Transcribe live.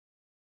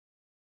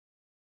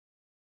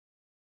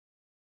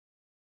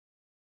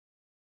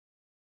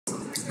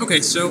Okay,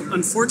 so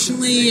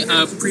unfortunately,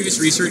 previous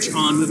research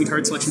on moving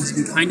target selection has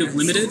been kind of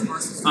limited,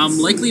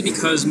 likely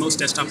because most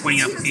desktop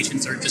pointing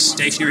applications are just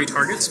stationary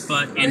targets,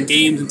 but in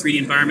games and 3D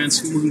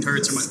environments, moving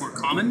targets are much more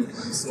common.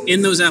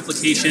 In those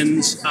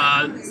applications,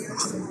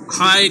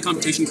 high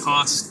computation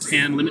costs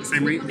can limit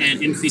frame rate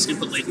and increase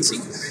input latency.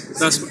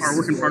 Thus, our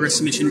work in progress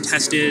submission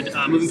tested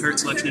moving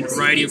target selection at a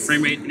variety of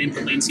frame rate and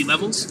input latency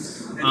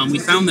levels. We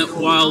found that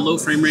while low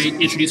frame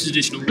rate introduces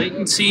additional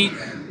latency,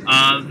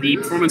 the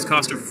performance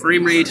cost of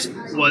frame rate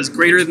was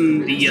greater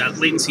than the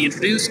latency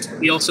introduced.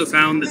 We also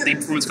found that the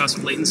performance cost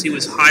of latency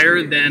was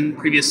higher than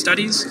previous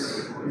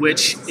studies,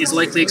 which is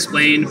likely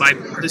explained by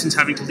participants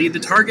having to lead the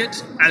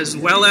target, as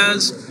well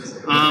as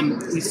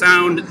we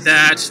found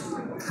that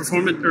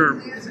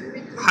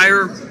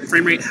higher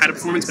frame rate had a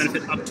performance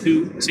benefit up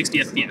to 60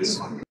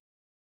 FPS.